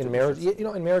Yes, the in marriage, traditions. you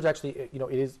know, in marriage actually, you know,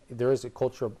 there is a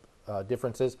cultural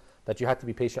differences that you have to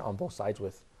be patient on both sides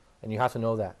with, and you have to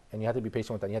know that, and you have to be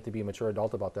patient with that. And you have to be a mature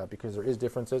adult about that, because there is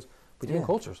differences between Yeah.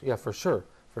 cultures. Yeah, for sure,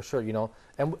 you know.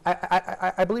 And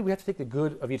I believe we have to take the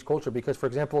good of each culture, because, for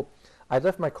example, I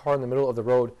left my car in the middle of the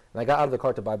road, and I got out of the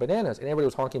car to buy bananas, and everybody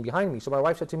was honking behind me. So my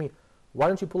wife said to me, "Why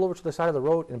don't you pull over to the side of the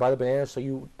road and buy the bananas so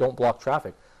you don't block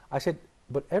traffic?" I said,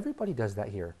 "But everybody does that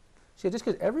here." She said, "Just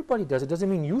because everybody does it doesn't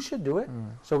mean you should do it."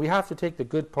 So we have to take the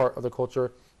good part of the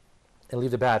culture and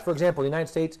leave the bad. For example, in the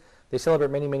United States, they celebrate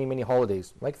many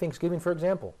holidays, like Thanksgiving, for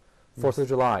example, 4th of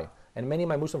July. And many of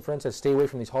my Muslim friends said, stay away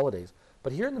from these holidays.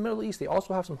 But here in the Middle East, they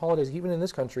also have some holidays, even in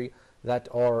this country, that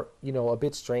are, you know, a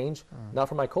bit strange, not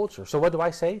from my culture. So what do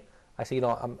I say? I say, you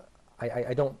know,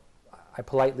 I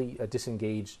politely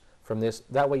disengage from this.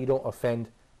 That way you don't offend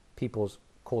people's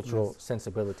cultural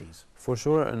sensibilities. For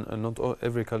sure, and not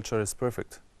every culture is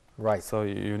perfect. Right. So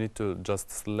you need to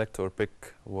just select or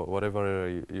pick whatever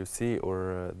you see,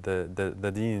 or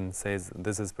the deen says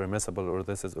this is permissible or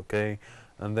this is okay,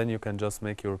 and then you can just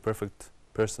make your perfect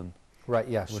person. Right,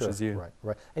 yeah, Which sure. is you.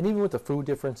 Right. And even with the food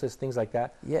differences, things like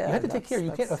that, Yeah, you have to take care.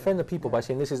 You can't offend the people by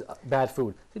saying this is bad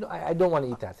food. You know, I don't want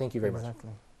to eat that. Thank you very much.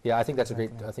 Exactly. Yeah, I think that's a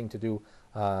great Exactly. thing to do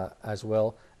as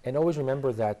well. And always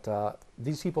remember that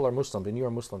these people are Muslims and you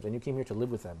are Muslims and you came here to live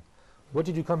with them. What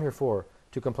did you come here for?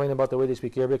 to complain about the way they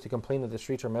speak Arabic, to complain that the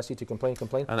streets are messy, to complain.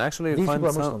 And actually, These you'll people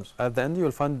are find Muslims. at the end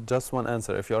you'll find just one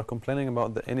answer. If you are complaining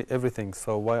about everything,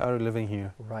 so why are you living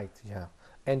here? Right, yeah.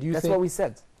 And do you That's think... what we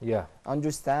said. Yeah,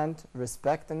 Understand,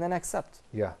 respect, and then accept.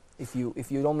 yeah. If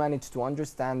you don't manage to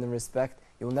understand and respect,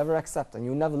 you'll never accept, and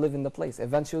you'll never live in the place.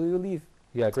 Eventually, you'll leave.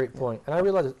 Yeah, great point. And I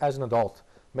realize as an adult,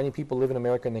 many people live in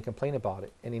America and they complain about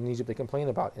it. And in Egypt, they complain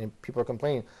about it. And people are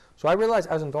complaining. So I realize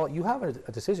as an adult, you have a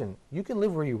decision. You can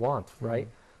live where you want, right?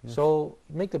 Yes. So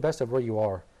make the best of where you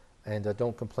are. And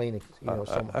don't complain, so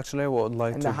much. Actually, I would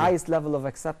like And to the highest level of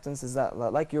acceptance is that,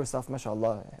 like yourself,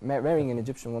 mashallah, marrying an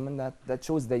Egyptian woman, that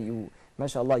shows that you,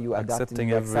 mashallah, you adapted, Accepting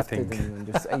you everything.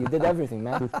 accepted, and you did everything,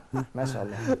 man.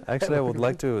 Mashallah. Actually, I would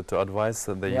like to advise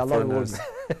the May Allah reward foreigners,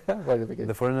 you. Right at the beginning.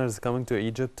 the foreigners coming to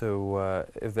Egypt to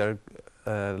if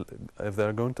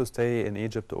they're going to stay in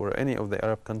Egypt or any of the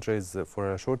Arab countries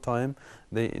for a short time,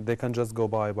 they can just go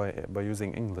by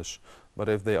using English. But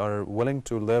if they are willing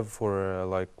to live for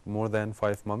like more than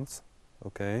 5 months,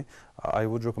 okay, I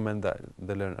would recommend that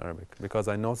they learn Arabic, because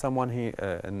I know someone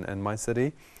in my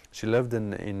city. She lived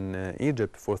in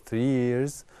Egypt for 3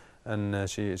 years, and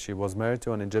she was married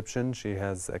to an Egyptian. She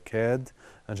has a kid,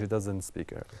 and she doesn't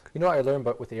speak Arabic. You know what I learned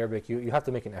with the Arabic? You have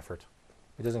to make an effort.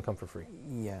 It doesn't come for free.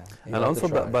 Yeah. You And have to also,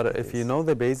 try. but if you know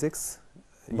the basics,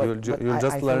 But you'll I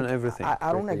just learn think everything.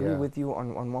 I don't quickly, agree yeah. with you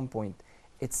on one point.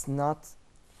 It's not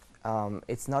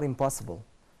impossible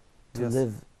to Yes.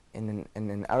 live in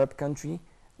an Arab country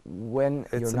when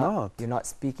It's you're not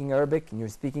speaking Arabic and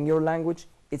you're speaking your language.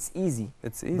 It's easy,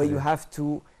 It's easy. but you have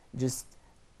to just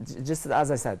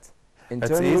as I said,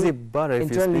 It's easy, but if you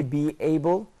internally speak, be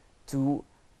able to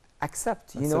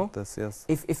accept. You know, accept this,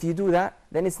 yes. if you do that,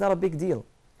 then it's not a big deal.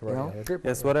 Right, know? yeah, great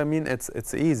Yes, point, what I mean,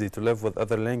 it's easy to live with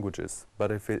other languages,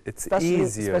 but if it's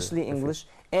easier, especially if it- English,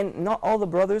 and not all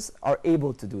the brothers are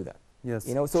able to do that. Yes.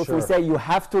 You know, so if Sure. we say you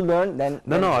have to learn, then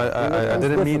No, no, I it's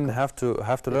didn't mean difficult.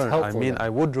 have to It's learn. I helpful, mean, yeah. I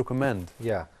would recommend,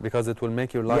 Yeah. because it will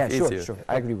make your life Yeah, easier. sure.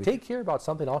 I agree with you. Take care about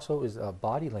something also is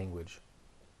body language.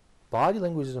 Body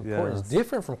language is important. It's Yes.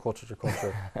 different from culture to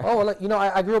culture. Oh, well,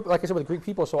 I grew up, like I said, with Greek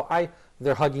people, so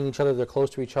they're hugging each other, they're close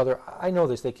to each other. I know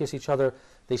this. They kiss each other.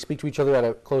 They speak to each other at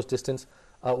a close distance.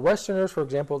 Westerners, for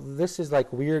example, this is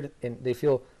like weird, and they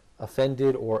feel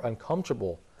offended or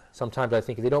uncomfortable. Sometimes I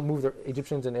think they don't move their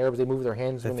Egyptians and Arabs. They move their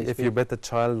hands when they If speak. you bet a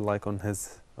child like on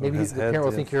his Maybe his the head, parent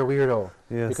will yes. think you're a weirdo.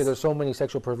 Yes. Because there's so many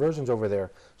sexual perversions over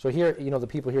there. So here, the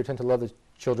people here tend to love the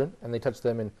children, and they touch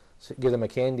them and give them a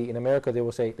candy. In America, they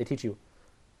will say, they teach you,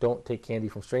 don't take candy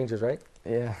from strangers, right?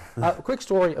 Yeah, Quick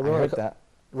story. I heard that.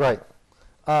 Right.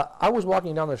 I was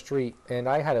walking down the street, and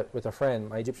I had it with a friend,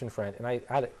 my Egyptian friend, and I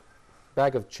had a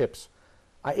bag of chips.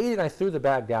 I ate it, and I threw the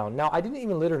bag down. Now, I didn't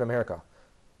even litter in America.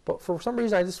 But for some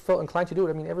reason, I just felt inclined to do it.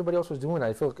 I mean, everybody else was doing it.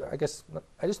 I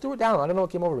just threw it down. I don't know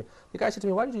what came over me. The guy said to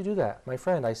me, "Why did you do that?" My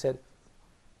friend, I said,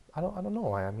 I don't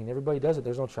know. I mean, everybody does it.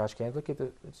 There's no trash cans. Look at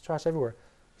it's trash everywhere.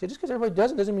 He said, just because everybody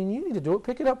does it doesn't mean you need to do it.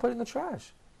 Pick it up, put it in the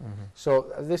trash.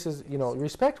 So this is,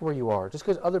 respect where you are. Just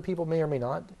because other people may or may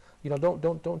not,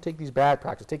 don't take these bad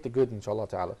practices. Take the good, inshallah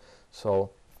ta'ala.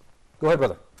 So, go ahead,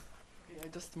 brother.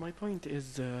 Just my point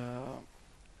is,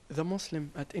 the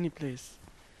Muslim at any place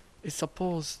is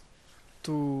supposed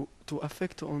to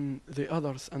affect on the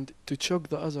others and to choke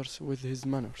the others with his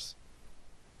manners.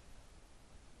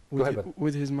 Go ahead, brother.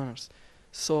 With his manners.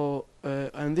 So,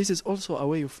 and this is also a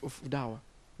way of da'wah.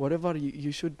 Whatever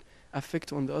you should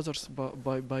affect on the others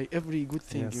by every good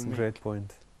thing Yes, you make. great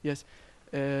point. Yes,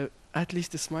 at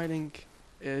least smiling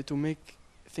to make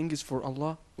things for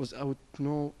Allah without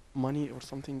no money or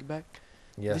something back.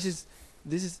 Yes.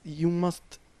 This is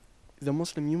the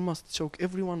Muslim, you must choke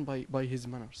everyone by his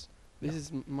manners. This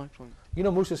is my point.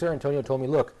 Musa Sir Antonio told me,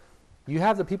 look, you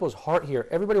have the people's heart here.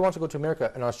 Everybody wants to go to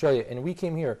America and Australia, and we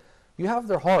came here. You have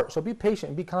their heart, so be patient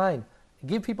and be kind.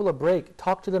 Give people a break.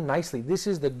 Talk to them nicely. This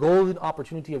is the golden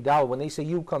opportunity of dawah. When they say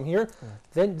you come here,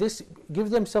 then this gives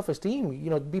them self-esteem.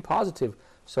 Be positive.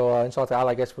 So inshallah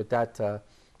ta'ala, I guess with that,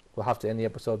 we'll have to end the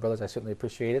episode, brothers. I certainly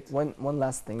appreciate it. One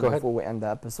last thing Go ahead. before we end the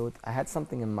episode. I had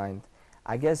something in mind.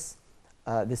 I guess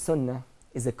the Sunnah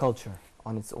is a culture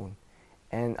on its own.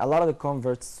 And a lot of the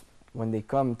converts, when they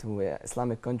come to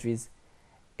Islamic countries,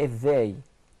 if they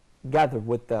gather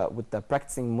with the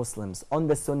practicing Muslims on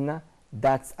the Sunnah,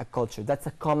 that's a culture. That's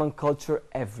a common culture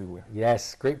everywhere.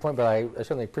 Yes, great point, but I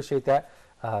certainly appreciate that.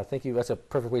 Thank you. That's a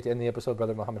perfect way to end the episode.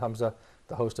 Brother Muhammad Hamza,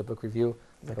 the host of Book Review.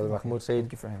 Brother Mahmoud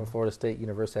Said from Florida State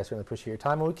University. I certainly appreciate your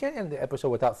time. And we can't end the episode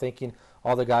without thanking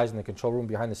all the guys in the control room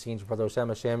behind the scenes. Brother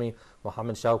Osama Shami,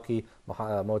 Muhammad Shawki,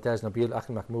 Motaz Nabil, Akhi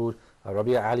Mahmoud,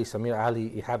 Rabia Ali, Samir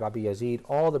Ali, Ihab Abi Yazid,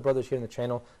 all the brothers here in the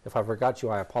channel. If I forgot you,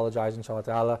 I apologize, inshallah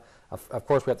ta'ala. Of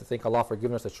course, we have to thank Allah for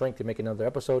giving us the strength to make another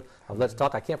episode of Let's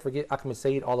Talk. I can't forget Ahmed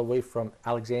Said all the way from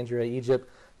Alexandria, Egypt.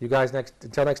 You guys,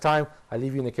 until next time, I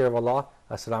leave you in the care of Allah.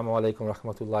 Assalamu alaikum wa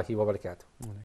rahmatullahi wa barakatuh.